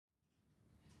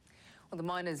Well, the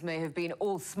miners may have been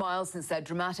all smiles since their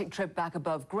dramatic trip back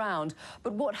above ground,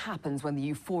 but what happens when the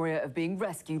euphoria of being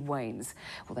rescued wanes?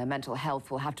 Well, their mental health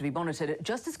will have to be monitored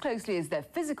just as closely as their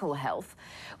physical health.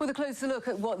 With a closer look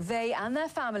at what they and their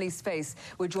families face,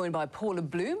 we're joined by Paula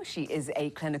Bloom. She is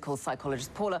a clinical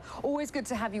psychologist. Paula, always good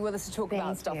to have you with us to talk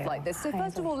about stuff like this. So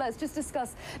first of all, let's just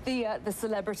discuss the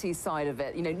celebrity side of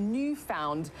it. You know,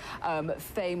 newfound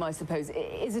fame, I suppose,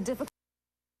 is a difficult...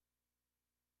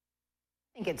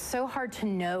 I think it's so hard to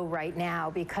know right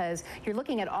now because you're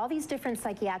looking at all these different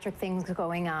psychiatric things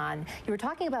going on. You were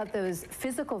talking about those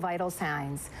physical vital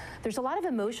signs. There's a lot of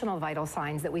emotional vital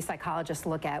signs that we psychologists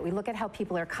look at. We look at how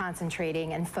people are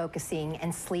concentrating and focusing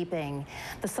and sleeping.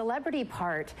 The celebrity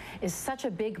part is such a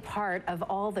big part of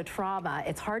all the trauma.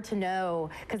 It's hard to know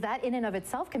because that in and of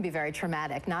itself can be very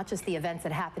traumatic, not just the events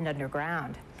that happened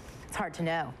underground. It's hard to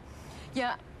know.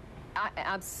 Yeah.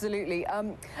 Absolutely.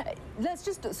 Let's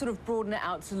just sort of broaden it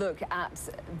out to look at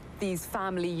these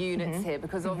family units here,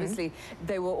 because obviously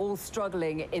they were all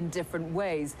struggling in different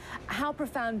ways. How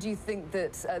profound do you think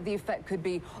that the effect could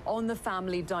be on the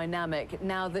family dynamic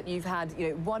now that you've had,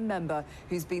 you know, one member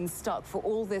who's been stuck for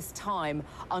all this time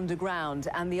underground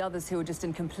and the others who are just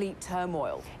in complete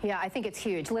turmoil? Yeah, I think it's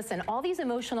huge. Listen, all these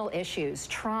emotional issues,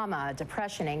 trauma,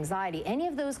 depression, anxiety, any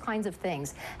of those kinds of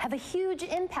things have a huge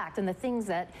impact on the things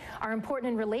that are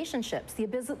important in relationships. The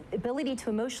ability to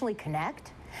emotionally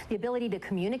connect, the ability to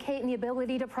communicate, and the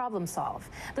ability to problem solve.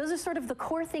 Those are sort of the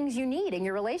core things you need in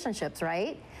your relationships,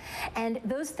 right? And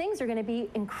those things are going to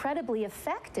be incredibly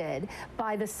affected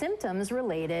by the symptoms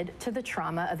related to the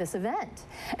trauma of this event.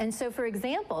 And so, for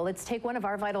example, let's take one of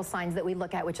our vital signs that we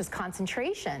look at, which is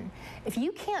concentration. If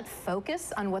you can't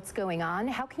focus on what's going on,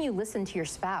 how can you listen to your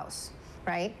spouse?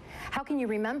 Right? How can you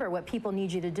remember what people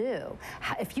need you to do?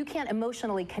 If you can't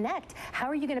emotionally connect, how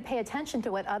are you going to pay attention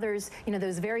to what others, you know,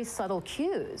 those very subtle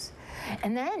cues?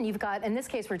 And then you've got, in this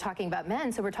case, we're talking about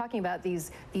men, so we're talking about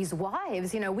these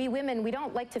wives. You know, we women, we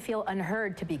don't like to feel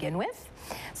unheard to begin with.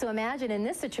 So imagine in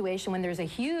this situation when there's a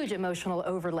huge emotional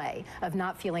overlay of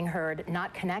not feeling heard,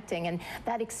 not connecting, and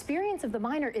that experience of the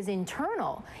miner is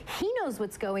internal. He knows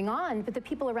what's going on, but the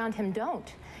people around him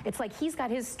don't. It's like he's got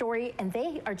his story and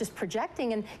they are just projecting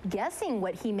and guessing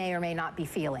what he may or may not be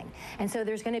feeling. And so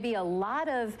there's going to be a lot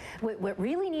of, what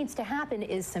really needs to happen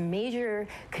is some major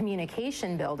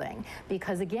communication building,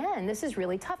 because again, this is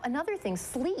really tough. Another thing,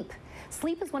 sleep.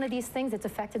 Sleep is one of these things that's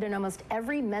affected in almost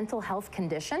every mental health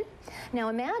condition. Now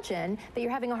imagine that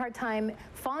you're having a hard time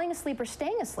falling asleep or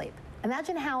staying asleep.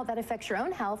 Imagine how that affects your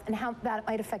own health and how that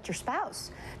might affect your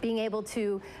spouse, being able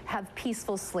to have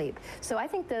peaceful sleep. So I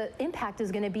think the impact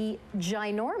is going to be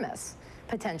ginormous,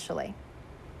 potentially.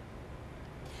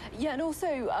 Yeah, and also,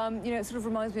 you know, it sort of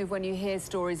reminds me of when you hear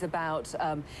stories about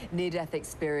near-death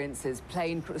experiences,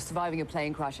 surviving a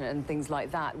plane crash and things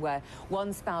like that, where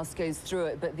one spouse goes through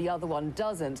it, but the other one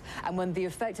doesn't. And when the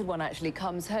affected one actually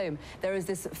comes home, there is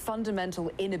this fundamental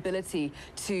inability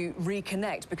to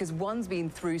reconnect because one's been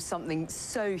through something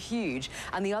so huge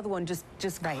and the other one just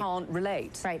can't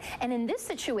relate. Right. And in this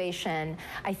situation,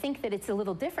 I think that it's a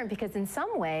little different because in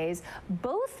some ways,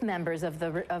 both members of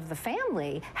the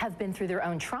family have been through their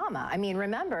own trauma. I mean,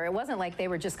 remember, it wasn't like they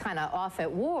were just kind of off at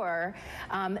war.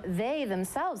 They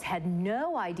themselves had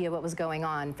no idea what was going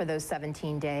on for those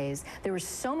 17 days. There was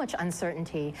so much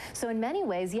uncertainty. So in many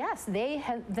ways, yes, they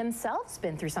have themselves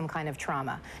been through some kind of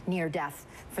trauma, near death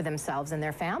for themselves and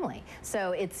their family.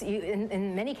 So it's,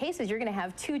 in many cases, you're going to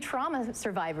have two trauma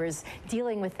survivors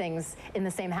dealing with things in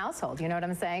the same household. You know what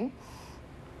I'm saying?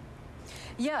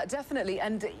 Yeah, definitely.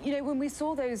 And, you know, when we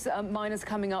saw those miners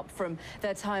coming up from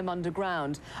their time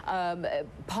underground,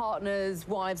 partners,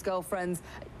 wives, girlfriends,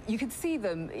 you could see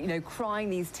them, you know, crying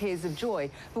these tears of joy.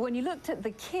 But when you looked at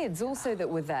the kids also that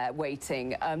were there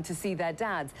waiting to see their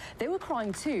dads, they were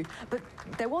crying too, but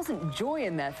there wasn't joy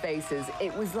in their faces.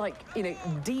 It was like, you know,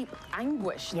 deep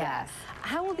anguish there. Yes.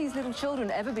 How will these little children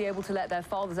ever be able to let their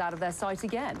fathers out of their sight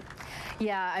again?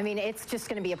 Yeah, I mean, it's just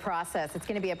going to be a process. It's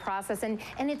going to be a process. And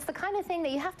it's the kind of thing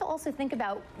that you have to also think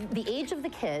about the age of the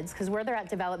kids, because where they're at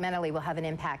developmentally will have an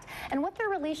impact, and what their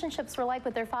relationships were like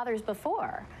with their fathers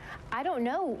before. I don't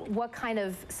know what kind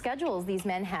of schedules these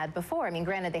men had before. I mean,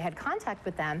 granted, they had contact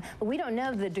with them, but we don't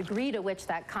know the degree to which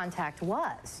that contact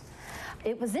was.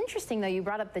 It was interesting, though, you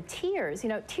brought up the tears. You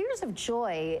know, tears of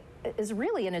joy is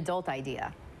really an adult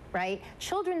idea. Right?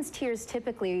 Children's tears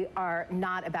typically are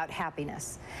not about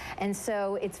happiness. And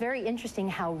so it's very interesting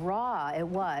how raw it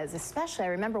was, especially I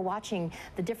remember watching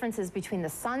the differences between the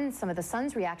sons, some of the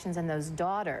sons' reactions and those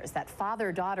daughters, that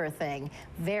father-daughter thing,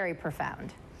 very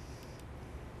profound.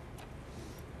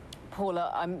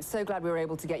 Paula, I'm so glad we were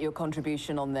able to get your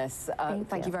contribution on this.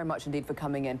 Thank you very much indeed for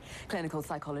coming in. Clinical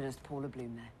psychologist Paula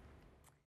Bloom there.